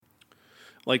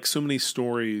like so many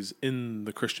stories in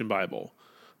the Christian Bible,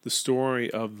 the story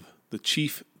of the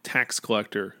chief tax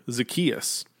collector,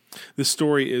 Zacchaeus. This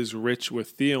story is rich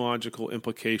with theological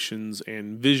implications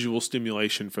and visual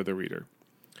stimulation for the reader.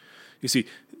 You see,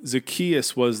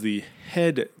 Zacchaeus was the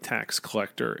head tax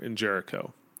collector in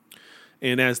Jericho.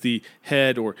 And as the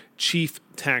head or chief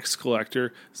tax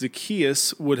collector,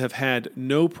 Zacchaeus would have had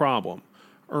no problem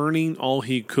earning all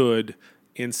he could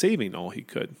and saving all he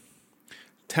could.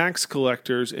 Tax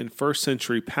collectors in first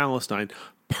century Palestine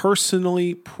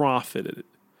personally profited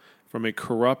from a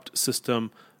corrupt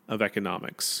system of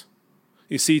economics.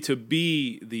 You see, to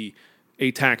be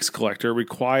a tax collector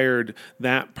required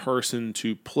that person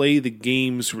to play the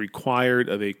games required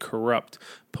of a corrupt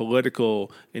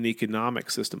political and economic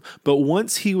system. But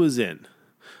once he was in,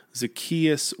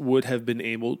 Zacchaeus would have been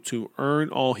able to earn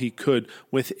all he could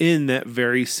within that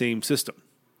very same system.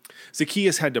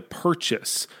 Zacchaeus had to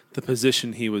purchase the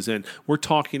position he was in. We're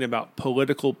talking about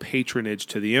political patronage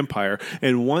to the empire.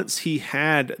 And once he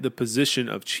had the position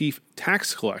of chief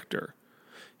tax collector,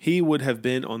 he would have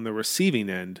been on the receiving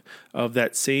end of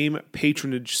that same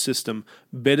patronage system,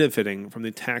 benefiting from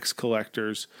the tax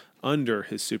collectors under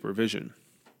his supervision.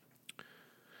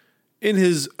 In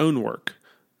his own work,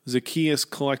 Zacchaeus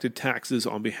collected taxes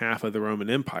on behalf of the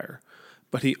Roman Empire,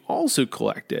 but he also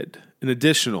collected an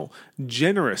additional,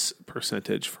 generous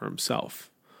percentage for himself.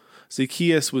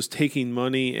 Zacchaeus was taking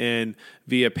money in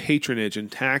via patronage and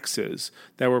taxes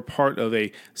that were part of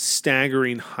a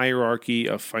staggering hierarchy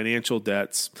of financial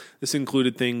debts. This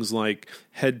included things like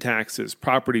head taxes,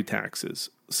 property taxes,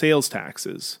 sales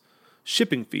taxes,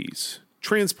 shipping fees,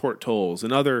 transport tolls,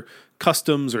 and other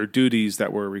customs or duties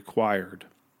that were required.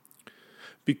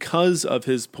 Because of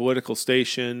his political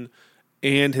station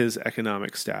and his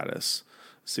economic status,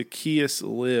 Zacchaeus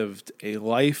lived a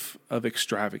life of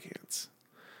extravagance.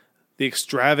 The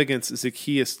extravagance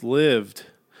Zacchaeus lived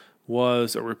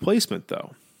was a replacement,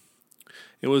 though.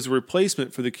 It was a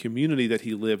replacement for the community that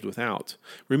he lived without.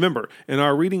 Remember, in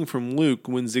our reading from Luke,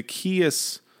 when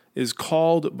Zacchaeus is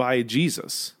called by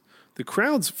Jesus, the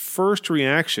crowd's first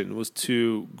reaction was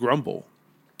to grumble,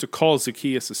 to call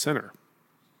Zacchaeus a sinner.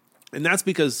 And that's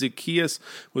because Zacchaeus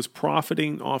was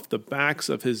profiting off the backs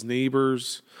of his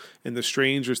neighbors and the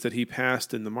strangers that he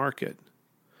passed in the market.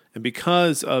 And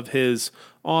because of his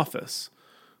office,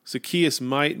 Zacchaeus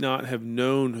might not have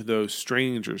known those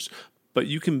strangers, but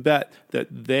you can bet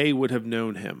that they would have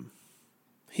known him.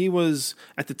 He was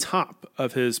at the top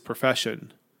of his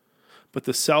profession, but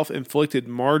the self-inflicted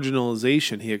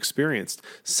marginalization he experienced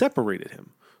separated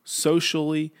him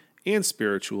socially and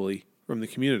spiritually from the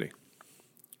community.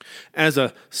 As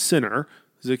a sinner,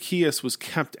 Zacchaeus was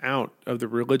kept out of the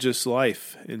religious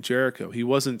life in Jericho. He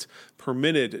wasn't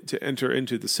permitted to enter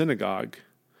into the synagogue.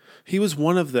 He was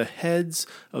one of the heads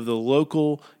of the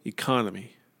local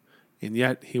economy, and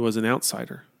yet he was an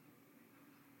outsider.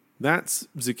 That's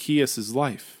Zacchaeus'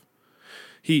 life.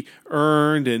 He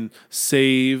earned and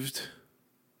saved,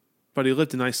 but he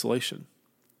lived in isolation.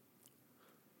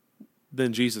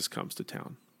 Then Jesus comes to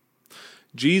town.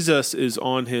 Jesus is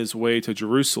on his way to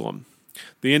Jerusalem.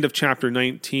 The end of chapter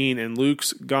 19 in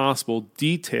Luke's gospel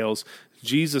details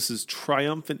Jesus'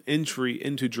 triumphant entry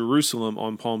into Jerusalem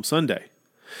on Palm Sunday.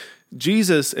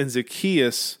 Jesus and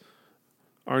Zacchaeus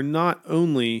are not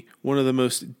only one of the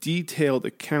most detailed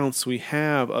accounts we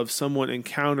have of someone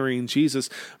encountering Jesus,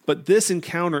 but this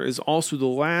encounter is also the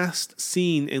last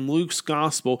scene in Luke's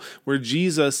gospel where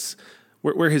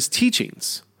his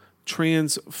teachings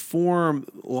transform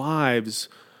lives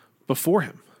before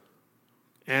him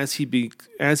as he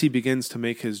begins to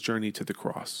make his journey to the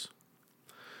cross.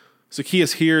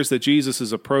 Zacchaeus hears that Jesus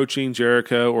is approaching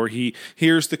Jericho, or he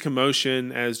hears the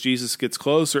commotion as Jesus gets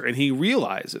closer, and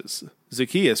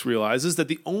Zacchaeus realizes that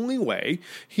the only way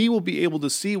he will be able to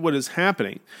see what is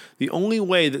happening, the only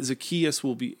way that Zacchaeus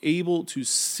will be able to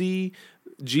see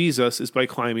Jesus is by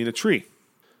climbing a tree.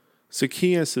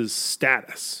 Zacchaeus'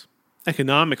 status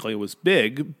economically was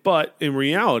big, but in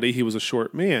reality he was a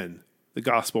short man, the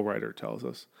gospel writer tells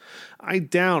us. I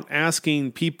doubt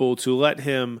asking people to let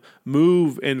him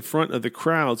move in front of the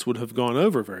crowds would have gone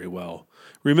over very well.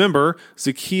 Remember,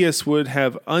 Zacchaeus would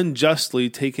have unjustly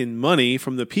taken money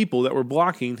from the people that were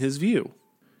blocking his view.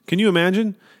 Can you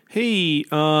imagine? Hey,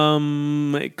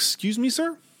 excuse me,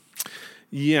 sir?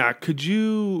 Yeah, could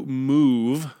you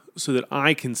move so that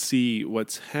I can see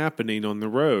what's happening on the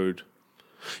road?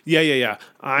 Yeah.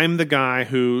 I'm the guy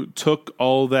who took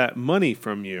all that money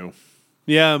from you.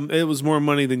 Yeah, it was more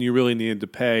money than you really needed to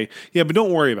pay. Yeah, but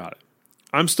don't worry about it.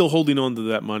 I'm still holding on to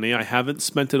that money. I haven't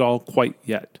spent it all quite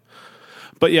yet.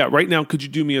 But yeah, right now, could you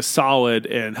do me a solid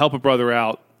and help a brother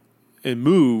out and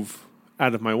move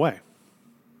out of my way.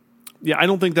 Yeah, I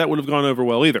don't think that would have gone over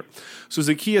well either. So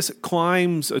Zacchaeus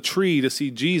climbs a tree to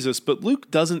see Jesus, but Luke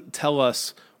doesn't tell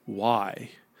us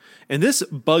why. And this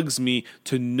bugs me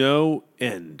to no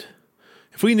end.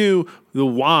 If we knew the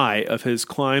why of his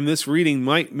climb, this reading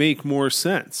might make more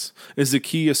sense. Is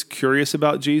Zacchaeus curious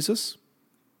about Jesus?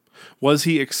 Was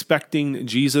he expecting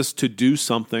Jesus to do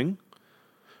something?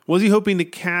 Was he hoping to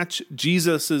catch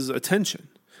Jesus' attention?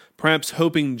 Perhaps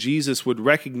hoping Jesus would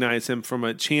recognize him from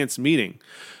a chance meeting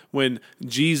when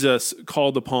Jesus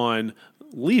called upon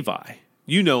Levi.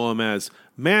 You know him as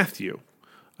Matthew,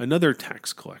 another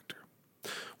tax collector.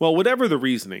 Well, whatever the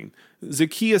reasoning,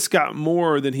 Zacchaeus got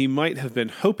more than he might have been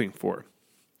hoping for.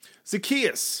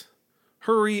 Zacchaeus,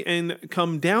 hurry and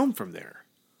come down from there.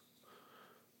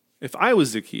 If I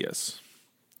was Zacchaeus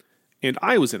and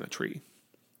I was in a tree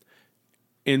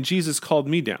and Jesus called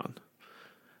me down,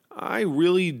 I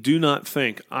really do not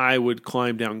think I would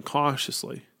climb down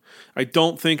cautiously. I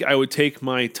don't think I would take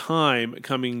my time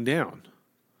coming down.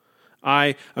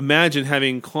 I imagine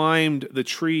having climbed the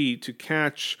tree to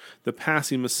catch the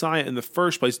passing Messiah in the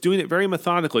first place, doing it very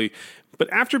methodically.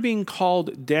 But after being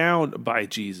called down by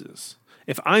Jesus,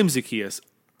 if I'm Zacchaeus,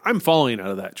 I'm falling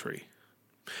out of that tree.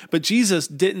 But Jesus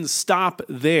didn't stop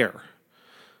there.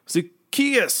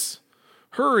 Zacchaeus,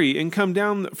 hurry and come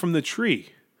down from the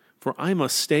tree, for I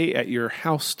must stay at your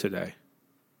house today.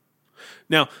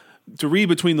 Now, to read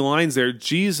between the lines there,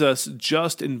 Jesus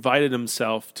just invited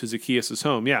himself to Zacchaeus'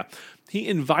 home. Yeah, he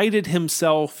invited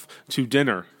himself to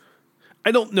dinner.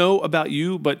 I don't know about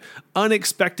you, but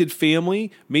unexpected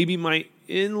family, maybe my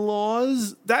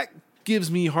in-laws, that gives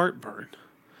me heartburn.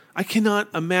 I cannot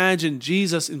imagine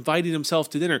Jesus inviting himself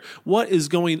to dinner. What is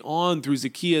going on through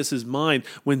Zacchaeus' mind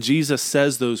when Jesus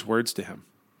says those words to him?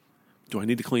 Do I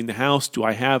need to clean the house? Do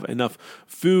I have enough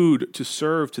food to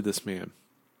serve to this man?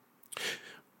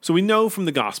 So we know from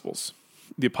the Gospels,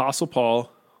 the Apostle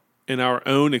Paul, and our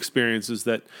own experiences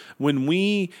that when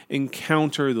we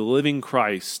encounter the living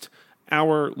Christ,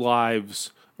 our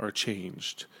lives are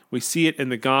changed. We see it in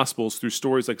the Gospels through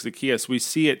stories like Zacchaeus. We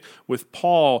see it with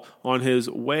Paul on his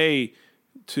way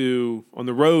on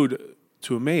the road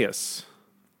to Emmaus.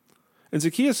 And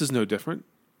Zacchaeus is no different.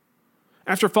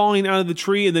 After falling out of the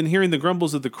tree and then hearing the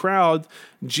grumbles of the crowd,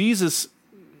 Jesus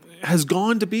has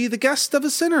gone to be the guest of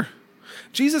a sinner.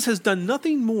 Jesus has done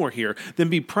nothing more here than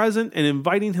be present and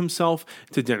inviting himself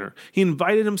to dinner. He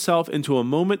invited himself into a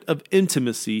moment of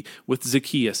intimacy with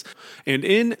Zacchaeus. And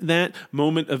in that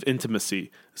moment of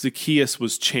intimacy, Zacchaeus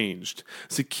was changed.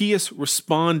 Zacchaeus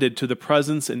responded to the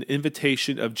presence and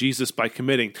invitation of Jesus by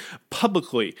committing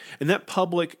publicly. And that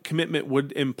public commitment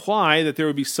would imply that there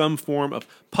would be some form of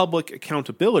public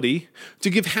accountability to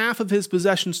give half of his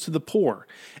possessions to the poor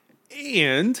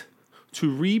and to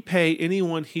repay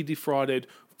anyone he defrauded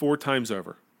 4 times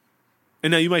over.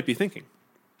 And now you might be thinking,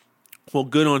 well,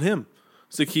 good on him.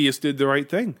 Zacchaeus did the right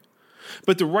thing.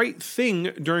 But the right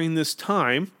thing during this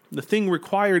time, the thing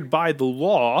required by the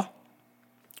law,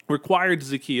 required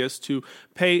Zacchaeus to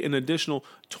pay an additional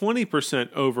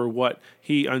 20% over what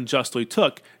he unjustly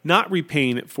took, not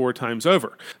repaying it 4 times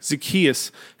over.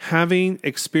 Zacchaeus, having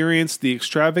experienced the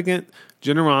extravagant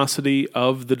generosity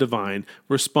of the divine,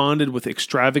 responded with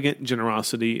extravagant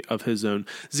generosity of his own.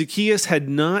 Zacchaeus had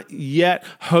not yet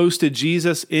hosted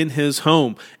Jesus in his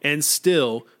home, and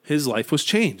still his life was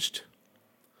changed.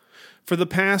 For the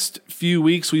past few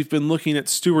weeks, we've been looking at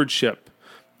stewardship,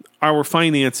 our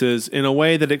finances, in a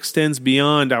way that extends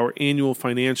beyond our annual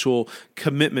financial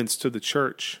commitments to the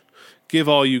church. Give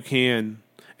all you can.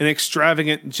 An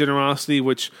extravagant generosity,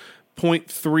 which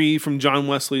Point 3 from John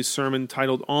Wesley's sermon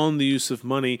titled On the Use of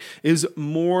Money, is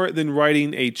more than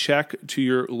writing a check to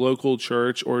your local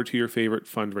church or to your favorite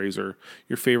fundraiser,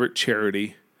 your favorite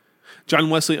charity. John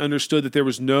Wesley understood that there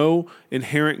was no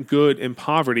inherent good in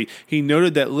poverty. He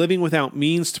noted that living without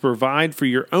means to provide for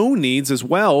your own needs as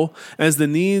well as the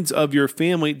needs of your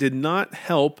family did not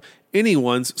help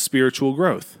anyone's spiritual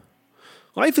growth.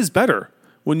 Life is better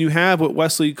when you have what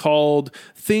Wesley called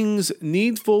things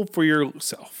needful for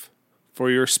yourself, for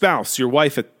your spouse, your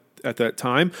wife at that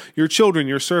time, your children,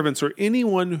 your servants, or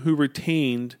anyone who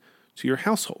retained to your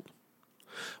household.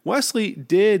 Wesley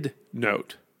did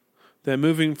note that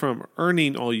moving from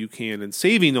earning all you can and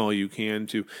saving all you can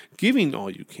to giving all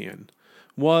you can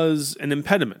was an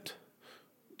impediment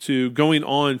to going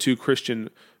on to Christian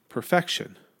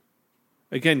perfection.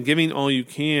 Again, giving all you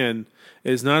can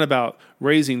is not about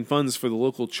raising funds for the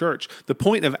local church. The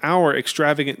point of our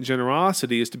extravagant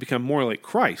generosity is to become more like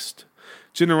Christ.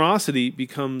 Generosity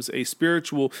becomes a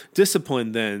spiritual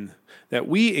discipline then that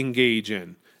we engage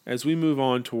in as we move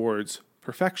on towards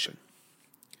perfection.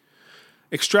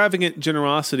 Extravagant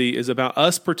generosity is about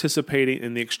us participating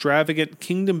in the extravagant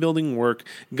kingdom-building work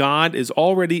God is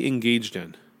already engaged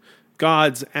in.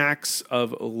 God's acts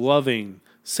of loving,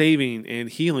 saving, and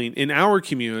healing in our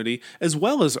community as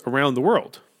well as around the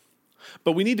world.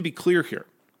 But we need to be clear here.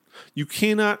 You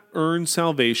cannot earn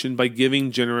salvation by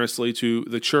giving generously to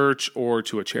the church or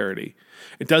to a charity.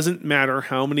 It doesn't matter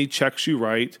how many checks you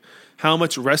write, how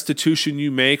much restitution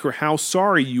you make, or how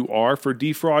sorry you are for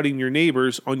defrauding your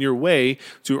neighbors on your way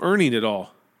to earning it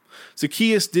all.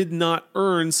 Zacchaeus did not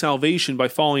earn salvation by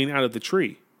falling out of the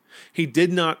tree. He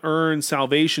did not earn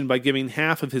salvation by giving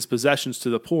half of his possessions to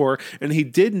the poor, and he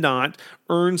did not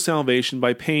earn salvation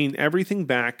by paying everything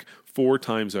back 4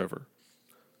 times over.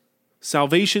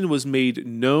 Salvation was made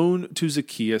known to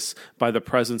Zacchaeus by the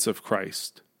presence of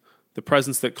Christ, the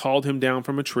presence that called him down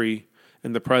from a tree,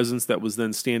 and the presence that was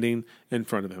then standing in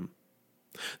front of him.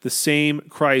 The same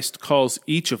Christ calls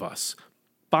each of us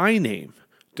by name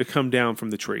to come down from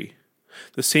the tree.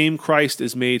 The same Christ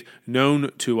is made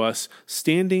known to us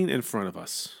standing in front of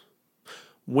us.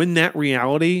 When that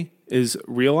reality is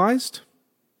realized,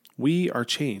 we are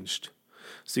changed.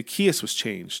 Zacchaeus was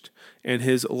changed, and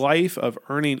his life of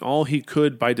earning all he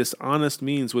could by dishonest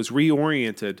means was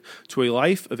reoriented to a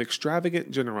life of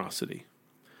extravagant generosity.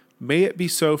 May it be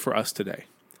so for us today.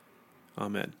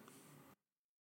 Amen.